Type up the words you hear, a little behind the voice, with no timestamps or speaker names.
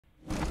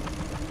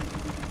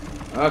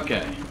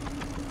Okay.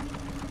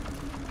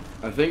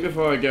 I think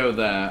before I go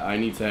there, I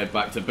need to head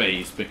back to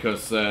base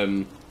because,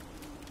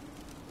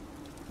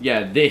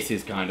 yeah, this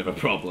is kind of a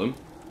problem.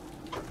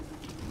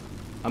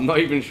 I'm not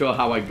even sure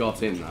how I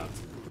got in that.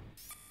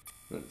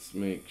 Let's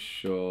make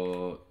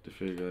sure...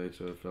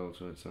 Defibrillator,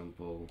 filter,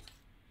 sample...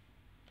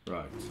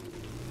 Right.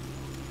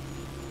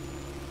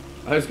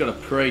 I just gotta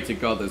pray to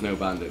God there's no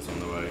bandits on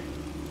the way.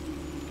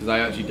 Because I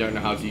actually don't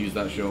know how to use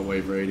that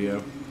shortwave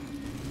radio.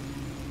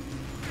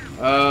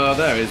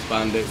 There is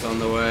bandits on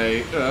the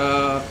way.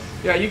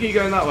 Yeah, you keep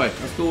going that way.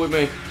 That's cool with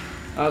me.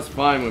 That's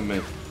fine with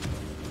me.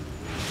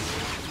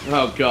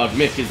 Oh God,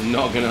 Mick is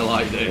not gonna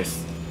like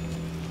this.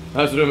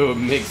 I just remember what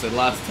Mick said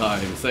last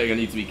time, saying I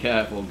need to be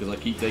careful because I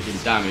keep taking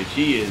damage.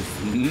 He is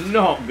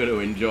not gonna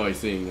enjoy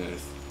seeing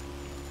this.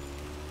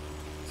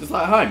 It's just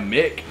like, hi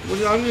Mick,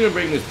 I'm gonna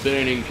bring this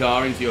burning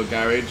car into your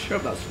garage.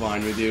 Hope that's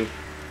fine with you.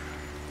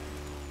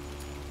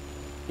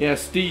 Yeah,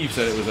 Steve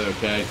said it was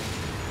okay.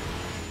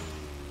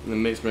 And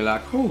then Mick's gonna be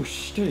like, oh,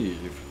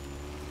 Steve.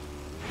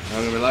 And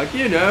I'm gonna be like,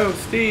 you know,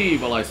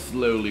 Steve, while I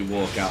slowly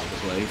walk out of the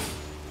place.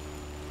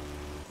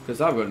 Because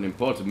I've got an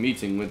important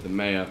meeting with the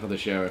mayor or the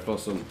sheriff or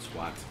some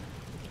twat.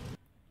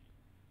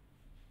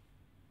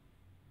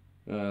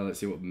 Let's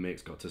see what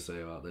Mick's got to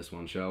say about this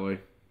one, shall we?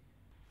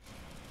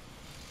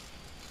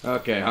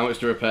 Okay, how much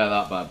to repair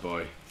that bad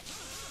boy?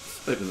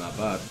 It's not even that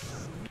bad.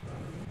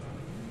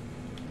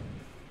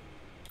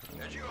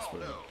 As you all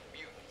know,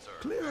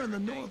 clearing the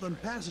northern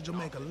passage will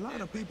make a lot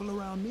of people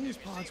around these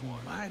parts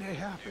mighty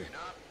happy.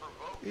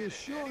 It's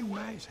sure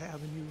nice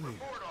having you here.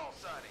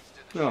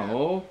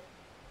 No.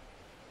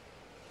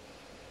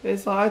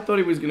 It's like, I thought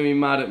he was going to be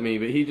mad at me,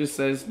 but he just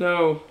says,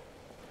 no,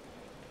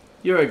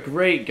 you're a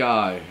great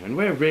guy, and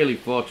we're really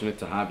fortunate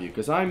to have you,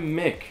 because I'm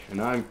Mick, and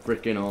I'm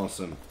freaking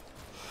awesome.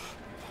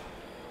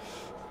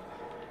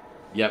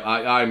 Yep,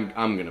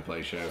 I'm going to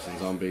play Sheriffs and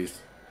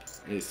Zombies.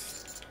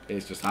 It's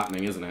just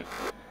happening, isn't it?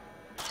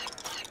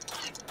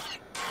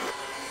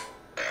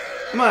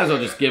 I might as well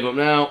just give up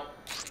now.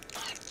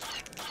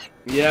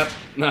 Yep,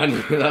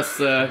 that's,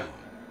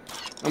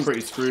 I'm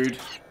pretty screwed.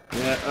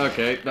 Yeah,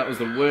 okay, that was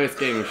the worst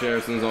game of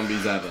Sheriffs and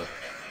Zombies ever.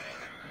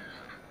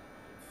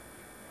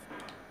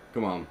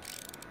 Come on.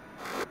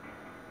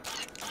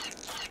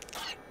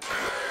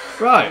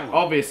 Right,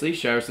 obviously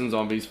Sheriffs and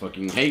Zombies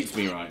fucking hates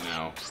me right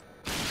now.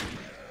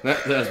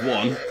 There's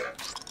one.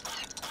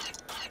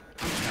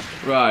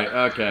 Right,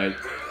 okay.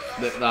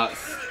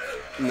 That's...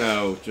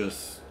 No,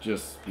 just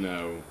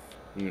no.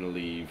 I'm gonna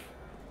leave.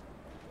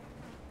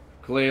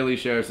 Clearly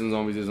Sheriffs and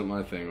Zombies isn't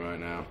my thing right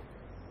now.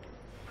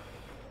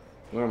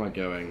 Where am I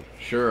going?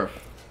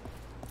 Sheriff.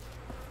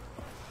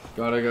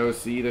 Gotta go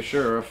see the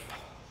sheriff.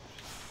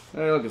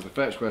 Hey, look, it's the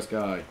fetch quest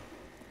guy.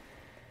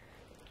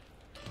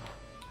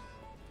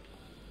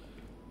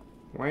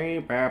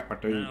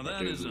 Now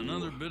that is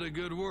another bit of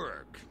good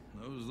work.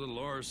 Those little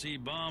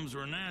RC bombs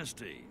were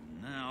nasty.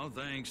 Now,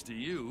 thanks to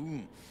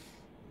you,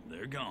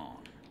 they're gone.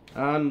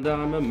 And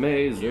I'm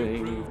amazing.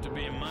 You proved to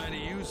be mighty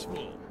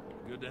useful.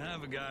 Good to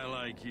have a guy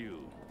like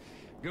you.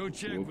 Go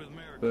check with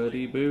Merrick.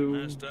 Buddy boo.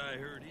 Last I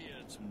heard, he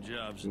had some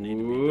jobs that need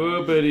to be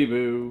done. Whoopity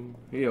boo.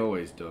 He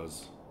always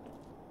does.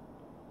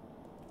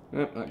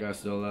 Yep, that guy's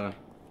still there.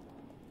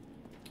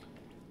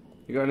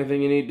 You got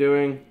anything you need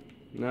doing?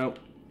 Nope.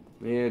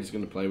 Yeah, just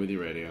gonna play with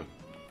your radio.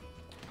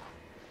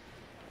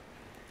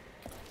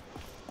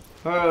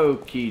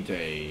 Okie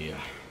day.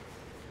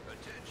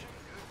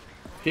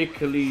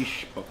 Pickly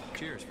spock.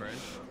 Cheers, friend.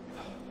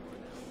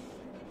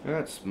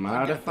 That's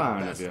mighty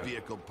fine of you.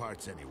 Vehicle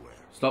parts anywhere.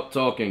 Stop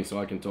talking so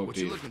I can talk What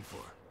to you you. looking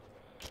for?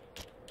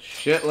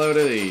 Shitload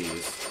of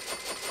these.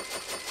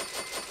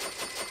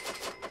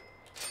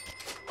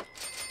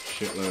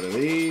 Shitload of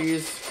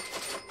these.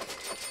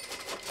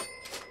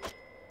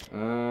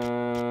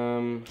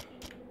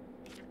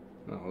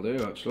 That'll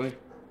do actually.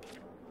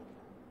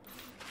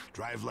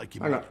 Drive like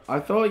you Hang on, I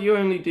thought you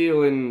only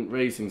deal in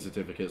racing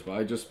certificates, but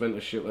I just spent a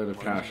shitload of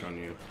cash on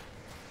you.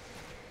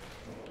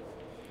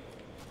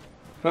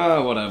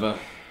 Ah, whatever.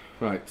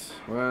 Right,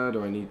 where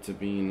do I need to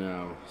be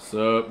now?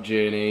 Sup,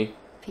 Ginny?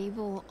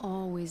 People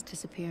always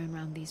disappearing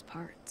around these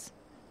parts.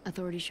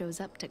 Authority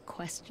shows up to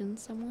question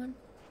someone.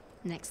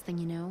 Next thing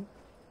you know,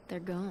 they're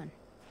gone.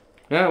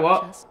 Yeah,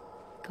 what? Just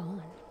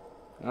gone.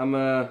 I'm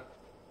a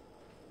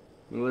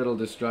little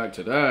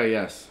distracted. Ah,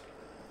 yes.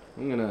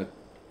 I'm gonna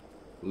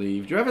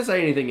leave. Do you ever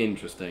say anything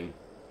interesting?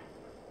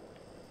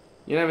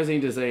 You never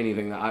seem to say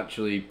anything that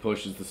actually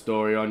pushes the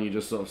story on. You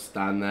just sort of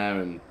stand there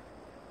and...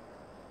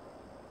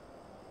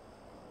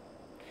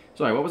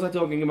 Sorry, what was I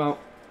talking about?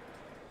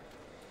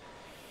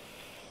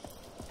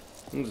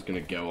 I'm just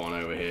gonna go on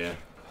over here.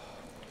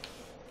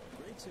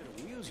 Great set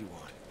of wheels you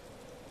want.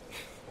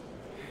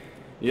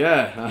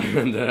 Yeah,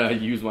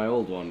 and use my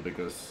old one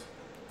because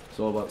it's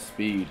all about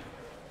speed.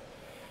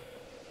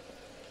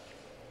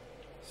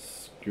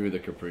 Screw the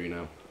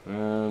Caprino.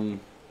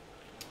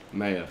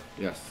 Mayor.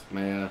 Yes,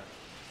 Mayor.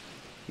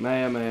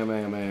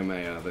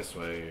 Mayor. This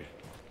way.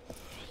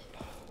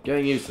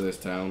 Getting used to this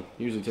town.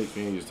 Usually takes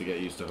me ages to get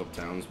used to hub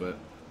towns, but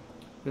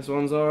this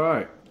one's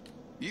alright.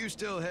 You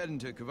still heading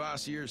to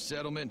Kvasir's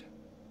settlement?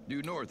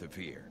 Due north of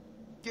here.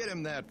 Get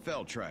him that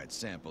Feltrite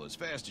sample as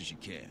fast as you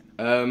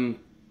can.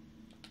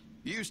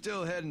 You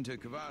still heading to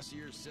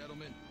Kvasir's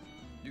settlement?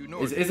 Due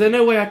north. Is there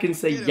no way I can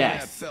say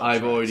yes?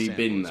 I've already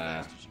been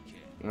there.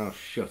 Oh,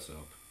 shut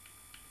up.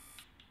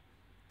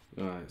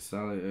 Right,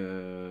 Sally.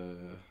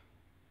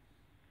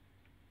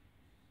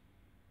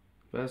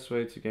 Best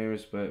way to gain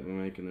respect by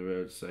making the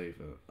road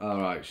safer.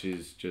 Alright,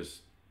 she's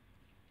just...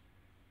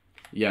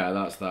 Yeah,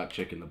 that's that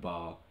chick in the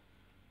bar.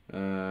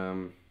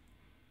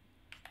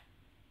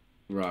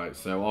 Right,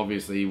 so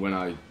obviously when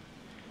I...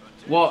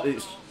 What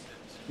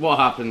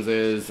happens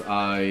is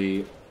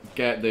I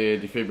get the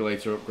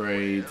defibrillator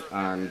upgrade,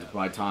 and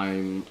by the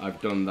time I've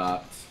done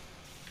that,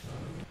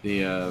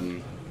 the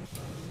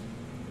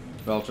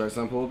Feltrite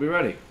sample will be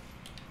ready.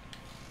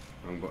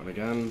 Wrong button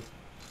again.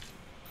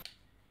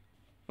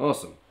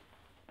 Awesome.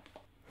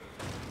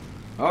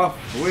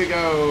 Off we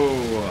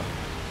go!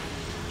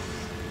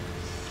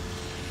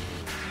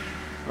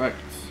 Right,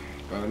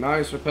 got a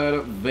nice repaired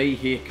up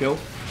vehicle.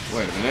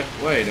 Wait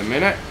a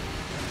minute.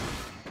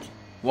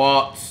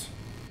 What?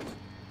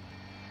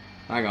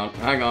 Hang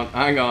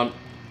on.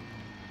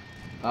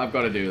 I've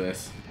got to do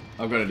this.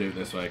 I've got to do it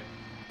this way.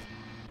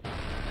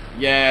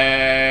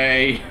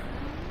 Yay!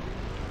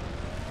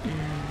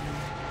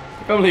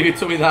 I can't believe it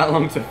took me that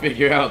long to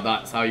figure out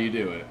that's how you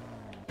do it.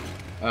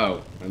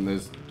 Oh, and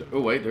there's...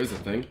 Oh wait, there's a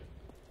thing.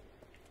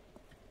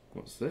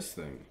 What's this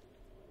thing?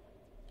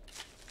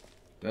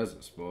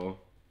 Desert Spore.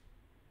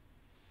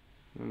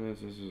 And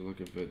this is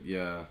looking for...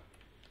 Yeah.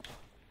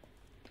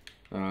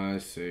 I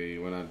see.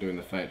 When I'm doing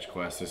the fetch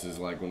quest, this is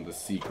like one of the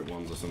secret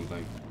ones or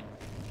something.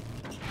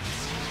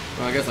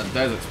 Well, I guess that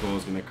Desert Spore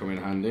is going to come in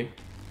handy.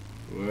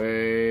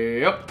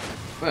 Way up.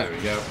 There we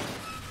go.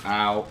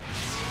 Ow.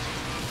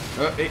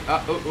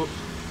 Oh.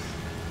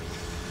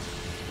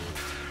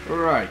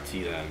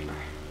 Righty then.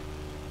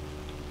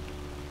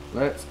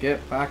 Let's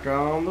get back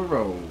on the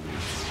road.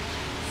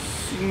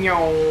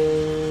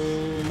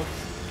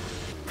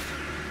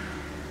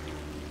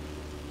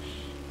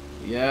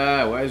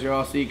 Yeah, where's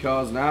your RC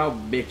cars now,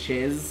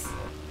 bitches?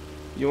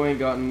 You ain't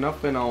got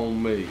nothing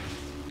on me.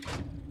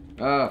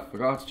 Ah,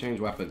 forgot to change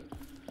weapon.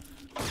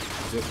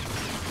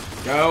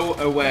 Go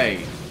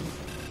away.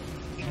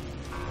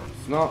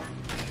 It's not...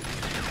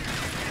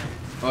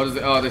 Oh, does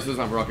it? Oh, this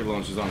doesn't have rocket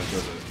launchers on it,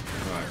 does it?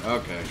 Right,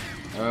 okay.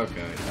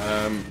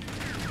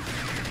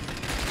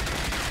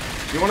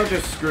 If you want to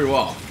just screw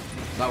off,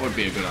 that would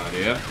be a good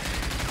idea.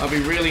 That'd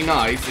be really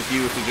nice if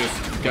you were to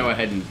just go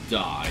ahead and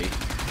die.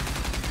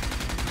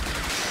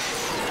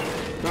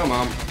 Come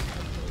on.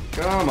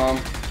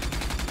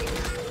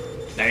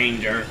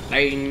 Danger.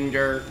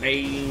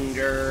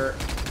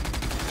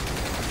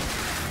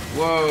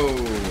 Whoa.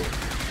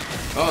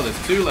 Oh,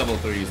 there's 2 level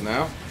 3s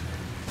now.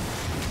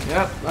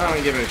 Yep, I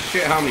don't give a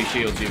shit how many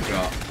shields you've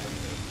got.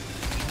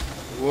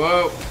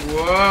 Whoa.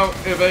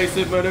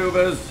 Evasive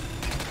maneuvers.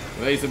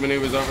 Evasive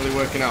maneuvers aren't really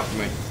working out for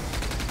me.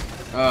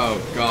 Oh,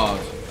 God.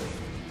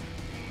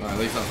 Right, at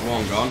least that's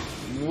one gone.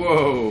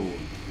 Whoa.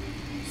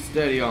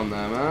 Steady on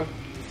there, man.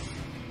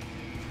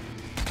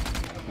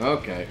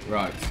 Okay,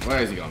 right.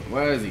 Where is he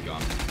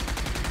gone?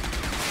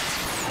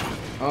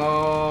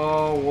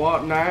 Oh,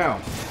 what now?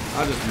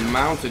 I just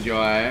mounted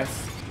your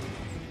ass.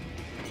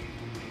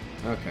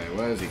 Okay,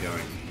 where is he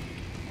going?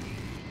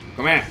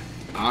 Come here.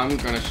 I'm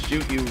gonna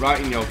shoot you right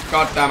in your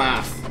goddamn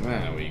ass.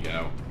 There we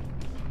go.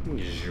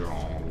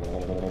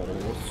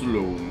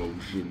 Slow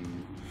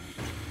motion.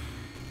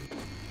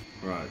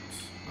 Right.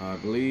 I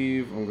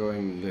believe I'm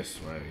going this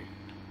way.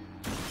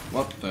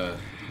 What the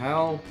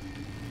hell?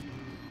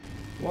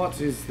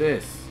 What is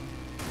this?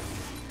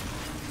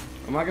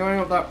 Am I going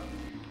up that...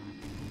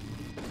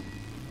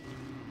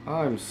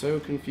 I'm so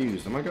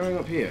confused. Am I going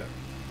up here?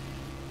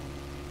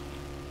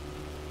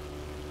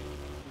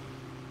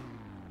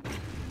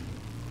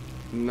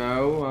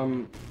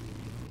 No,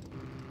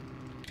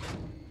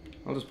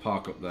 I'll just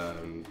park up there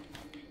and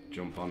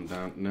jump on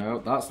down. No,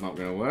 that's not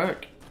going to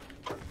work.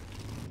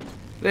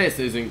 This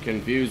isn't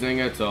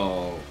confusing at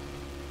all.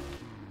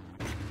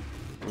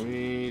 Let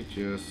me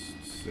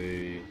just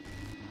see.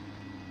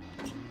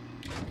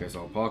 Okay,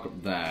 so I'll park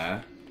up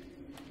there.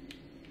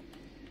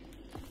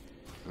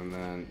 And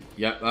then,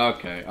 yep,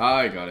 okay,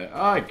 I got it.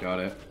 I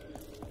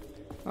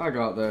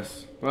got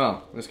this.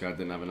 Well, this guy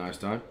didn't have a nice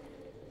time.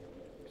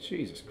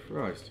 Jesus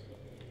Christ.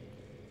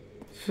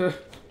 I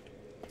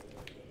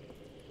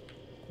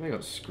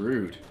got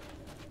screwed.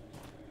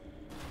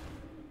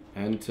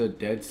 Enter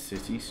Dead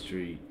City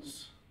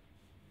Streets.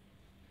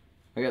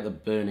 I get the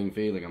burning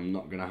feeling I'm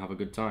not gonna have a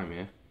good time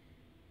here.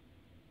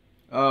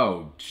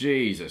 Oh,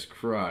 Jesus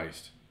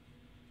Christ.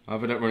 I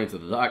hope I don't run into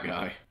that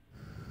guy.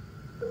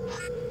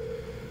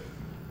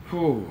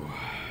 Whew.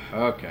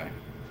 Okay.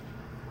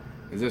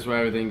 Is this where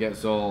everything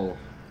gets all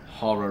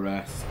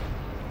horror-esque?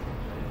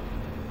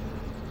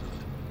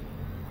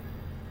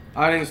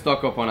 I didn't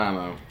stock up on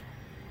ammo.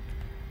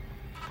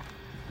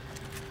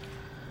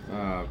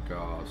 Oh,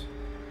 God.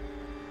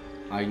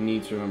 I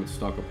need to remember to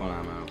stock up on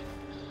ammo.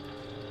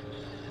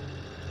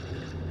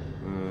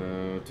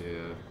 Oh,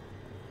 dear.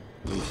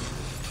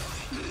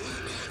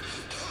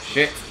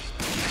 Shit.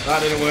 That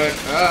didn't work.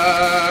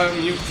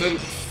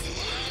 Mutants.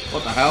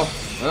 What the hell?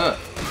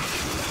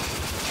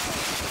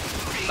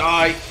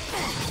 Die.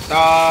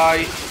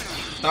 Die.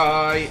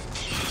 Die.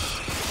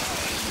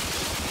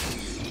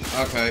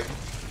 Okay.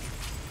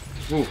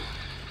 Ooh.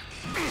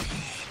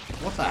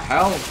 What the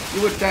hell?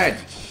 You were dead.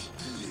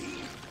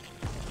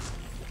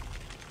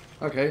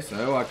 Okay,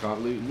 so I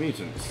can't loot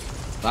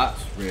mutants.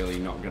 That's really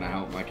not gonna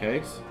help my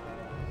case.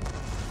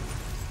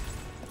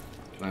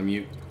 Can I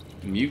mute?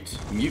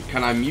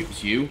 Can I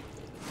mute you?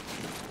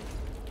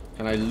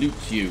 Can I loot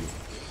you?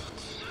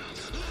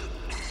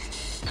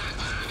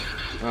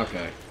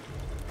 Okay.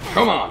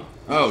 Come on!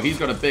 Oh, he's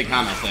got a big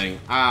hammer thing.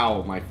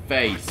 Ow, my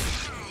face.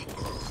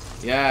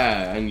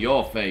 Yeah, and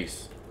your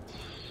face.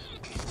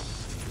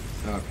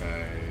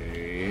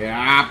 Okay.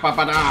 Yeah,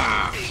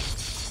 ba-ba-da!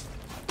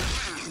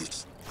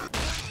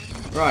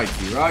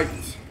 Righty, right.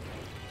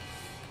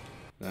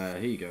 There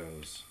he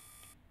goes.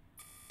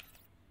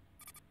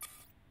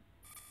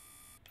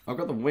 I've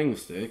got the wing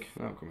stick.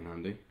 That'll come in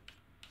handy.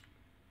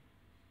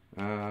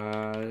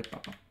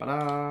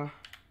 Ba-ba-ba-da.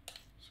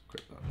 Let's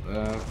equip that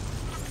there.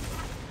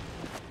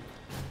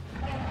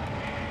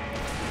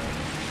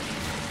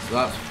 So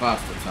that's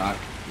fast attack.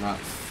 And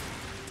that's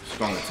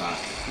strong attack.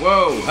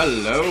 Whoa,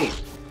 hello.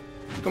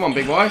 Come on,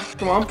 big boy.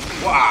 Come on.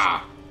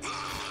 Wah.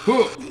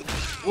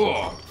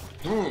 Whoa.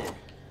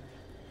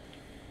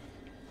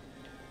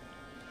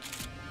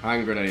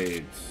 Hand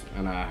grenades.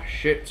 And a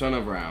shit ton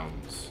of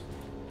rounds.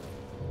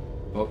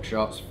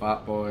 Buckshots,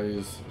 fat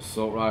boys,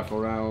 assault rifle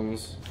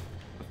rounds,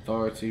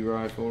 authority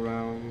rifle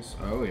rounds.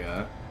 Oh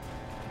yeah.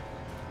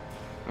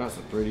 That's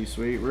a pretty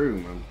sweet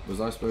room. Was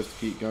I supposed to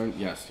keep going?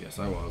 Yes,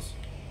 I was.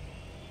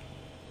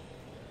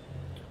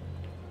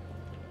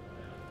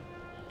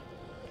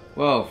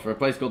 Well, for a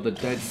place called the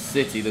Dead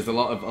City, there's a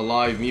lot of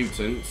alive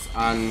mutants,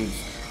 and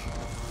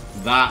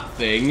that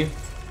thing.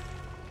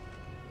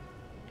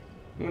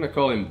 I'm gonna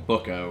call him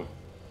Bucko.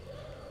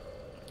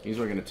 He's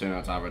not gonna turn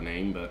out to have a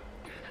name, but...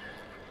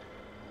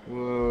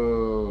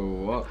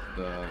 Whoa, what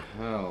the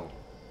hell?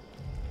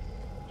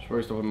 Should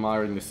probably stop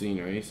admiring the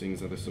scenery, seeing as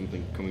there's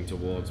something coming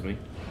towards me.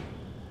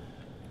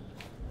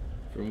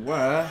 From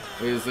where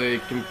is a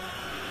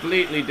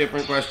completely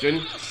different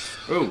question.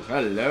 Oh,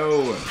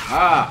 hello.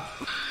 Ah!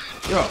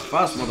 You're a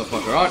fast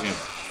motherfucker, aren't you?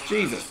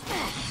 Jesus.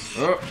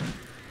 Oh.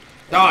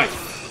 Die!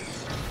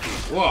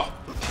 Whoa!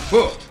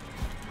 Whoa!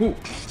 Whoa!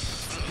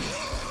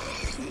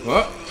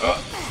 Whoa!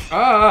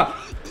 Ah!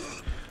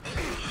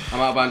 I'm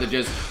out of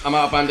bandages. I'm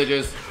out of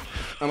bandages.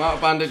 I'm out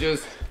of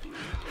bandages.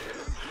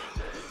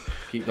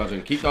 Keep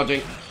dodging. Keep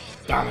dodging.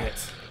 Damn it.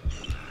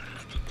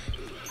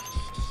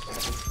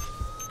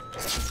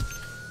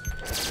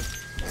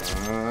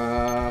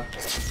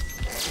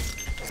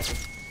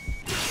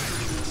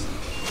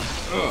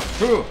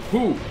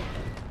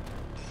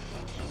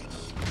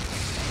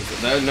 Is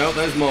it there? No,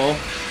 there's more.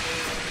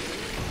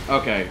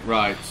 Okay,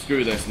 right.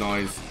 Screw this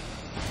noise.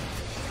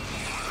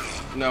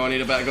 No, I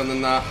need a better gun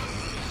than that.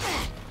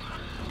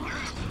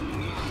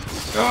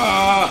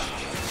 Ah!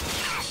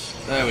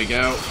 There we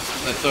go.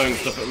 They're throwing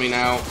stuff at me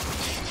now.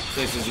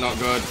 This is not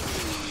good.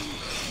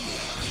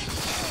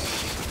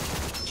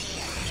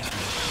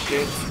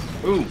 Shit.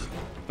 Ooh.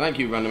 Thank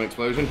you, random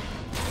explosion.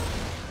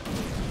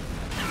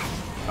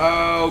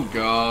 Oh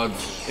god.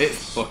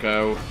 It's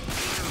Bucko.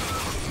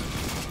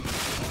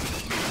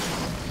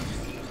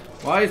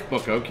 Why is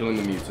Bucko killing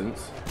the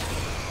mutants?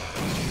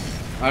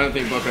 I don't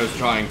think Bucko's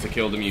trying to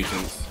kill the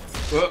mutants.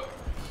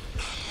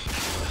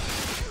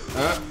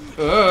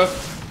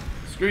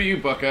 Screw you,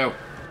 Bucko.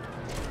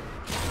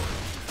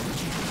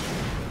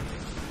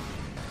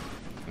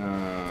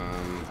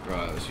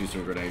 Right, let's use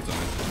some grenades on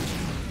it.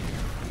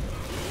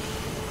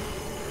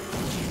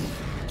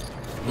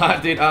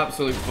 That did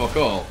absolute fuck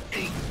all.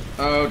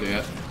 Oh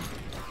dear.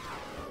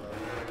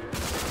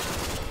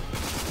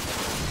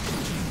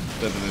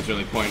 Don't think there's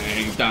really point in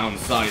aiming down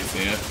sights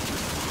here.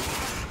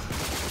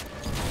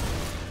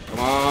 Come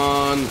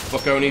on,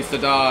 Bucko needs to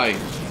die.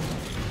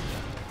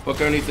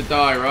 Bucko needs to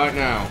die right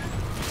now.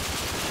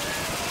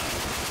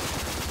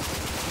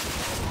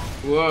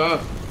 Whoa,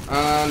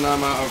 and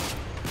I'm out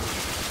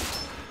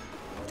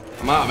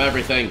of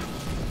everything.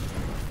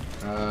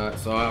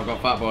 So I've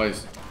got fat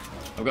boys.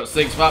 I've got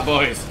 6 fat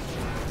boys.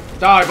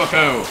 Die,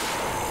 Bucko!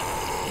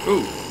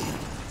 Ooh.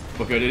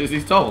 Bucko did as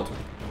he's told.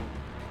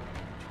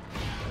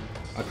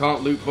 I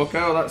can't loot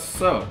Bucko? That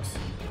sucks.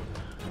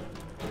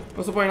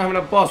 What's the point in having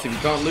a boss if you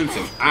can't loot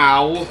him?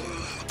 Ow!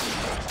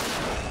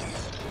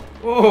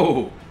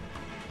 Whoa!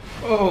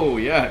 Oh,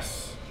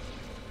 yes.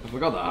 I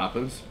forgot that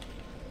happens.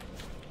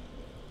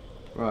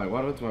 Right, what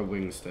happened to my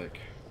wing stick?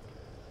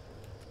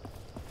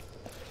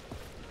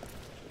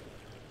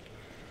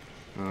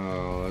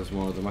 Oh, there's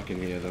more of them. I can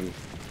hear them.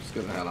 Just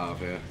get the hell out of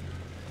here.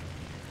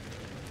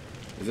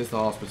 Is this the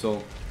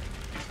hospital?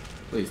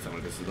 Please tell me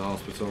this is the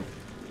hospital.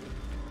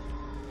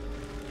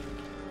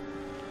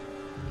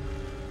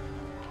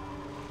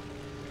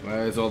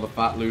 Where's all the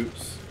fat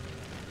loops?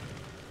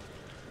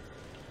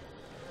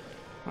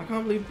 I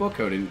can't believe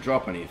Bucko didn't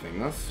drop anything.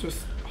 That's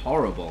just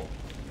horrible.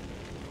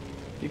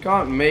 You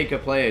can't make a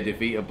player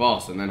defeat a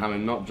boss and then have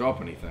him not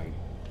drop anything.